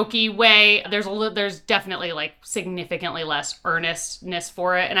jokey way. There's definitely like significantly less earnestness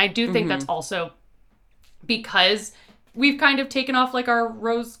for it, and I do think that's also because we've kind of taken off like our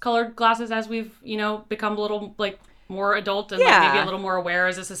rose-colored glasses as we've, you know, become a little like more adult and like, maybe a little more aware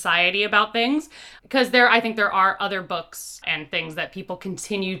as a society about things. Because I think there are other books and things that people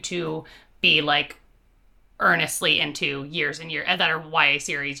continue to be like earnestly into years and years, and that are YA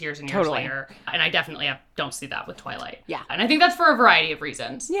series years and years later. And I definitely don't see that with Twilight. Yeah. And I think that's for a variety of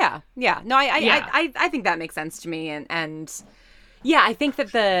reasons. Yeah. No, I think that makes sense to me. And yeah, I think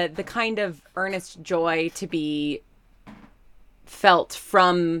that the kind of earnest joy to be felt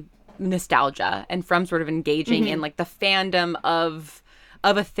from nostalgia and from sort of engaging in like the fandom of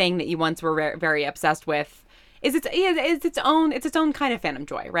a thing that you once were very obsessed with is its own kind of fandom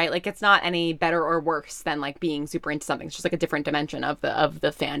joy, right? Like it's not any better or worse than like being super into something. It's just like a different dimension of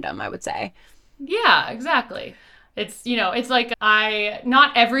the fandom, I would say. Yeah, exactly. It's, you know, it's like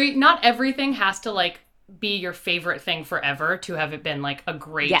not everything has to like be your favorite thing forever to have it been like a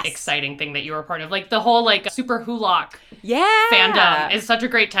great, exciting thing that you were a part of. Like the whole like Super Hulock fandom is such a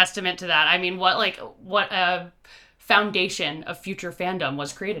great testament to that. I mean, what a foundation of future fandom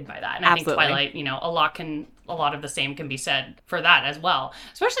was created by that. And I think Twilight, you know, a lot of the same can be said for that as well.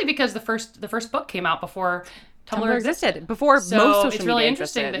 Especially because the first book came out before Tumblr existed. Before most social media it's really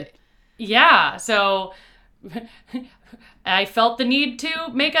interesting so I felt the need to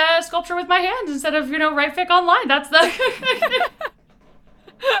make a sculpture with my hands instead of, you know, write fic online. That's the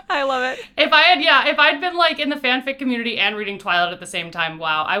I love it. If I'd been like in the fanfic community and reading Twilight at the same time,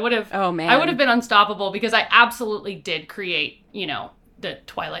 wow, I would have been unstoppable because I absolutely did create, you know, the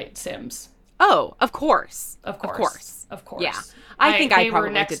Twilight Sims. Oh, of course. Of course. Yeah. I think I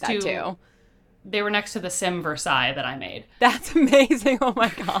probably did that too. They were next to the Sim Versailles that I made. That's amazing. Oh my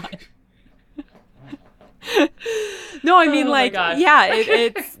God. No, I mean, like,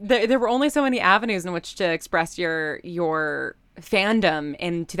 it's there were only so many avenues in which to express your fandom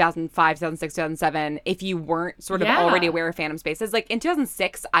in 2005, 2006, 2007 if you weren't sort of already aware of fandom spaces. Like in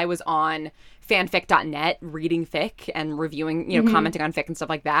 2006, I was on fanfic.net reading fic and reviewing, you know, commenting on fic and stuff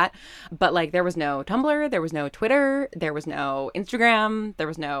like that. But like there was no Tumblr, there was no Twitter, there was no Instagram, there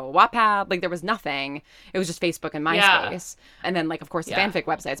was no Wattpad, like there was nothing. It was just Facebook and MySpace. And then like, of course, the fanfic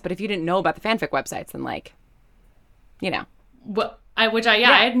websites. But if you didn't know about the fanfic websites, then like, you know. Well, I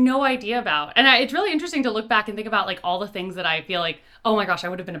had no idea about. And it's really interesting to look back and think about like all the things that I feel like, oh my gosh, I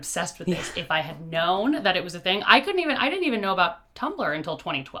would have been obsessed with this if I had known that it was a thing. I didn't even know about Tumblr until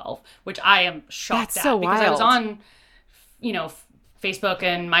 2012, which I am shocked at. Because I was on, you know, Facebook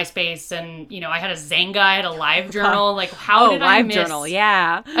and MySpace and, you know, I had a Zanga, I had a live journal. Like, how did I miss... journal,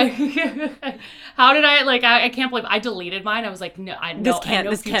 yeah. How did I, like, I can't believe I deleted mine. I was like, no, this can't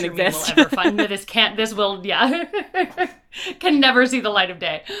exist. Will ever find, can never see the light of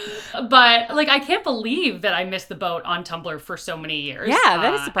day. But, like, I can't believe that I missed the boat on Tumblr for so many years. Yeah,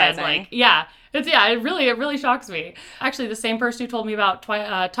 that is surprising. And, like, it really shocks me. Actually, the same person who told me about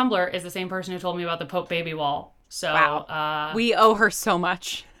Tumblr is the same person who told me about the Pope Baby Wall. So wow. We owe her so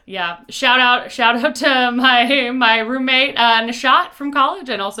much. Yeah. Shout out to my roommate, Nishat from college,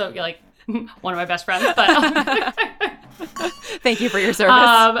 and also like one of my best friends. But thank you for your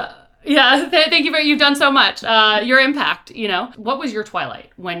service. Thank you you've done so much. Your impact, you know. What was your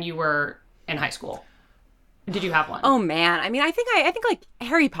Twilight when you were in high school? Did you have one? Oh man. I mean, I think like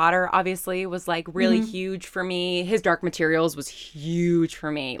Harry Potter obviously was like really huge for me. His Dark Materials was huge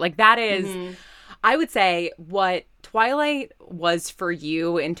for me. Like that is I would say what Twilight was for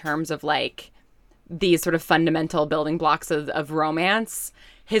you in terms of like these sort of fundamental building blocks of romance,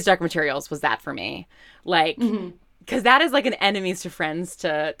 His Dark Materials was that for me. Like, because that is like an enemies to friends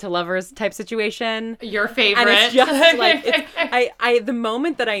to lovers type situation. Your favorite. And it's just like, the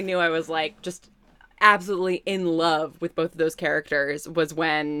moment that I knew I was like just absolutely in love with both of those characters was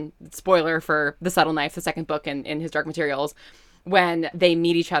when, spoiler for The Subtle Knife, the second book in His Dark Materials, when they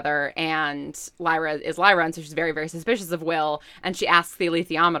meet each other and Lyra is Lyra, and so she's very, very suspicious of Will, and she asks the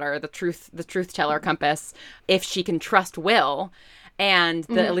alethiometer, the truth teller compass, if she can trust Will, and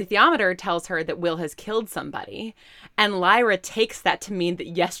the alethiometer tells her that Will has killed somebody, and Lyra takes that to mean that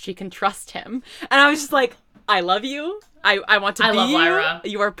yes, she can trust him. And I was just like, I love you. I want to be love you. Lyra.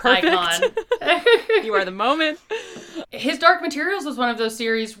 You are perfect. You are the moment. His Dark Materials was one of those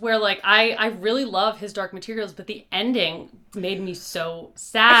series where, like, I really love His Dark Materials, but the ending made me so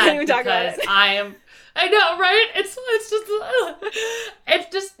sad because I know, right? It's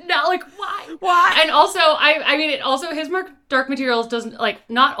just not like, why? And also, I mean, it also, His Dark Materials doesn't, like,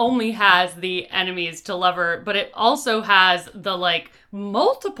 not only has the enemies to lover, but it also has the, like,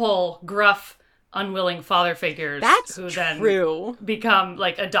 multiple gruff, unwilling father figures That's who true. then become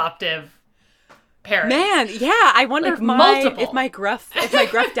like adoptive parents. Man, yeah. I wonder Like, if my multiple. if my gruff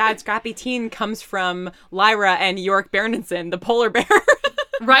dad Scrappy Teen comes from Lyra and Yorick Berendsen, the polar bear.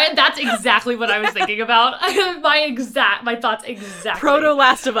 Right? That's exactly what I was thinking about. My thoughts exactly. Proto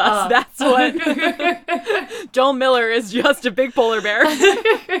Last of Us. That's what. Joel Miller is just a big polar bear.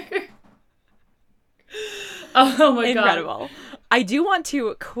 Oh my god. Incredible. I do want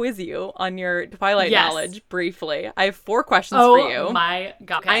to quiz you on your Twilight Yes. knowledge briefly. I have 4 questions for you. Oh my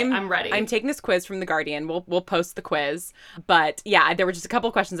god. Okay, I'm ready. I'm taking this quiz from The Guardian. We'll post the quiz. But yeah, there were just a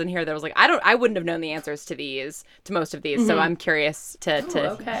couple questions in here that was like, I wouldn't have known the answers to most of these. So I'm curious to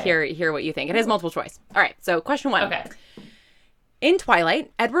okay. hear what you think. It is multiple choice. All right. So question 1. Okay. In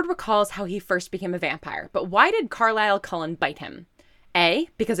Twilight, Edward recalls how he first became a vampire. But why did Carlisle Cullen bite him? A,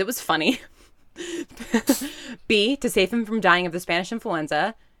 because it was funny. B, to save him from dying of the Spanish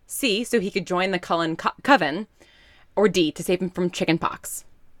influenza. C, so he could join the Cullen coven. Or D, to save him from chicken pox.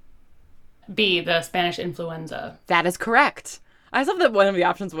 B, the Spanish influenza. That is correct. I just love that one of the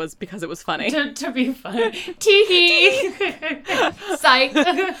options was because it was funny. To be funny. Tee Psych.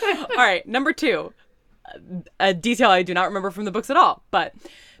 All right, number 2. A detail I do not remember from the books at all. But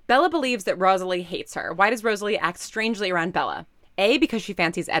Bella believes that Rosalie hates her. Why does Rosalie act strangely around Bella? A, because she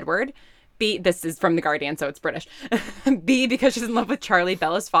fancies Edward. B, this is from The Guardian, so it's British. B, because she's in love with Charlie,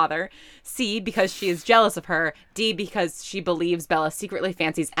 Bella's father. C, because she is jealous of her. D, because she believes Bella secretly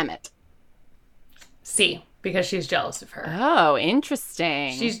fancies Emmett. C, because she's jealous of her. Oh,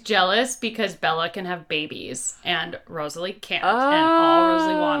 interesting. She's jealous because Bella can have babies and Rosalie can't. And all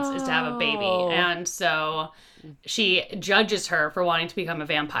Rosalie wants is to have a baby. And so she judges her for wanting to become a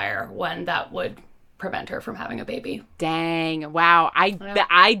vampire when that would prevent her from having a baby. Dang. Wow.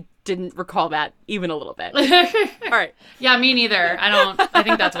 I didn't recall that even a little bit. All right. Yeah, me neither. I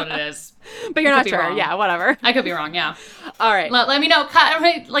think that's what it is. But you're I not could be sure. wrong. Yeah, whatever. I could be wrong, yeah. All right. Let me know.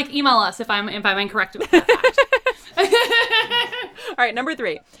 Like, email us if I'm incorrect with that fact. All right, number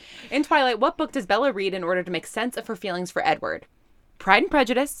 3. In Twilight, what book does Bella read in order to make sense of her feelings for Edward? Pride and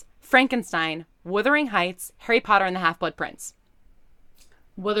Prejudice, Frankenstein, Wuthering Heights, Harry Potter and the Half-Blood Prince.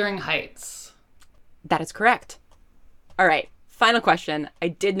 Wuthering Heights. That is correct. All right, final question. I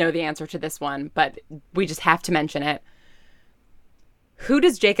did know the answer to this one, but we just have to mention it. Who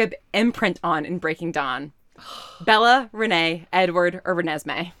does Jacob imprint on in Breaking Dawn? Bella, Renee, Edward, or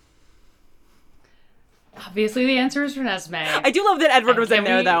Renesmee? Obviously, the answer is Renesmee. I do love that Edward was in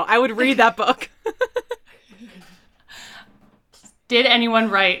there, though. I would read that book. Did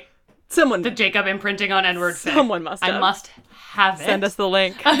anyone write Someone. the Jacob imprinting on Edward fic? Someone must have. I must have it. Send us the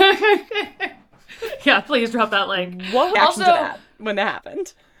link. Yeah, please drop that link. What reaction to Also, that when that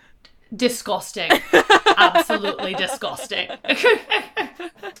happened? disgusting. Absolutely disgusting.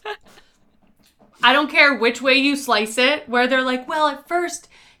 I don't care which way you slice it, where they're like, well, at first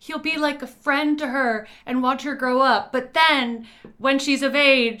he'll be like a friend to her and watch her grow up, but then when she's of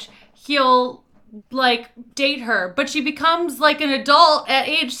age, he'll like date her, but she becomes like an adult at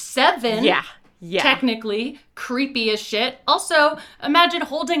age 7. Yeah. Technically creepy as shit. Also, imagine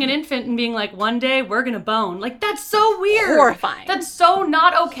holding an infant and being like, one day we're gonna bone. Like, that's so weird. Horrifying. That's so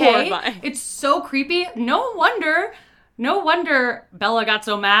not okay. Horrifying. It's so creepy. No wonder Bella got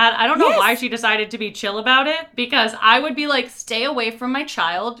so mad. I don't know why she decided to be chill about it, because I would be like, stay away from my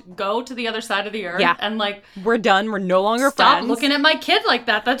child, go to the other side of the earth, and like, we're done. We're no longer stop friends. looking at my kid like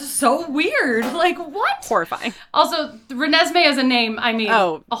that. That's so weird. Like, what? Horrifying. Also, Renesmee as a name, I mean,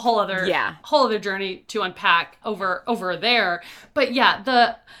 a whole other journey to unpack over there. But yeah,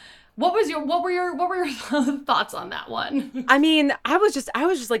 what were your thoughts on that one? I mean, I was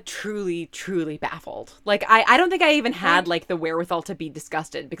just like truly, truly baffled. Like, I don't think I even had like the wherewithal to be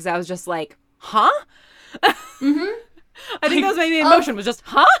disgusted, because I was just like, huh? Mm-hmm. I think that was my main emotion, was just,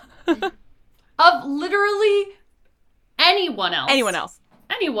 huh? Of literally anyone else.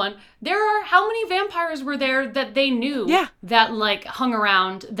 Anyone. There are, how many vampires were there that they knew that like hung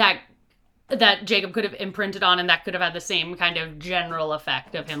around that Jacob could have imprinted on, and that could have had the same kind of general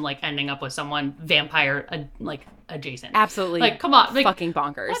effect of him like ending up with someone vampire adjacent. Absolutely. Like, come on, like, fucking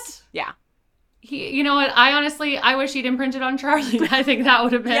bonkers. What? Yeah. You know what? I wish he'd imprinted on Charlie. I think that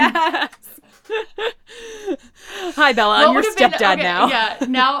would have been. Yes. Hi, Bella. I'm your stepdad now. Yeah.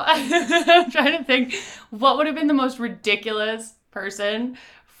 Now I'm trying to think, what would have been the most ridiculous person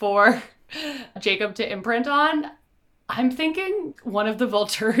for Jacob to imprint on? I'm thinking one of the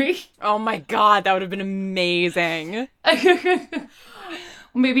Volturi. Oh my god, that would have been amazing.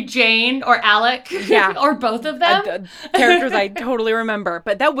 Maybe Jane or Alec. Yeah. Or both of them. Characters I totally remember.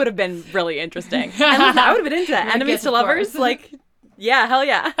 But that would have been really interesting. And listen, I would have been into that. Enemies to lovers. Like, Yeah, hell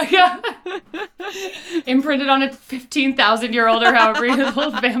yeah. Yeah. Imprinted on a 15,000-year-old or however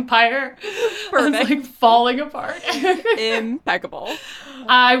old vampire. Perfect. It's like falling apart. Impeccable.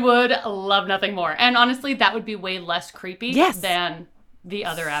 I would love nothing more. And honestly, that would be way less creepy Yes. than the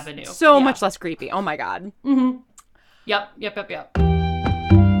other avenue. So Yeah. much less creepy. Oh my God. Yep.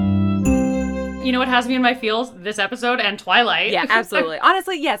 You know what has me in my feels? This episode and Twilight. Yeah, absolutely.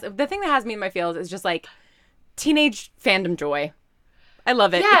 Honestly, yes. The thing that has me in my feels is just like teenage fandom joy. I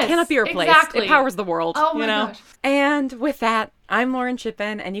love it. Yes, it cannot be replaced. exactly. It powers the world. Oh my you know? gosh. And with that, I'm Lauren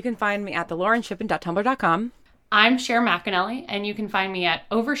Shippen, and you can find me at thelaurenShippen.tumblr.com. I'm Cher McAnally, and you can find me at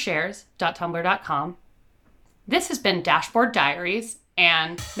overshares.tumblr.com. This has been Dashboard Diaries,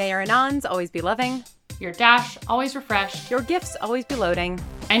 and May your anons always be loving, your dash always refreshed, your gifts always be loading,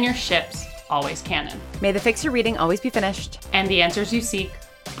 and your ships always canon. may the fix you're reading always be finished. And the answers you seek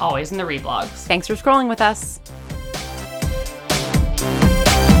always in the reblogs. Thanks for scrolling with us.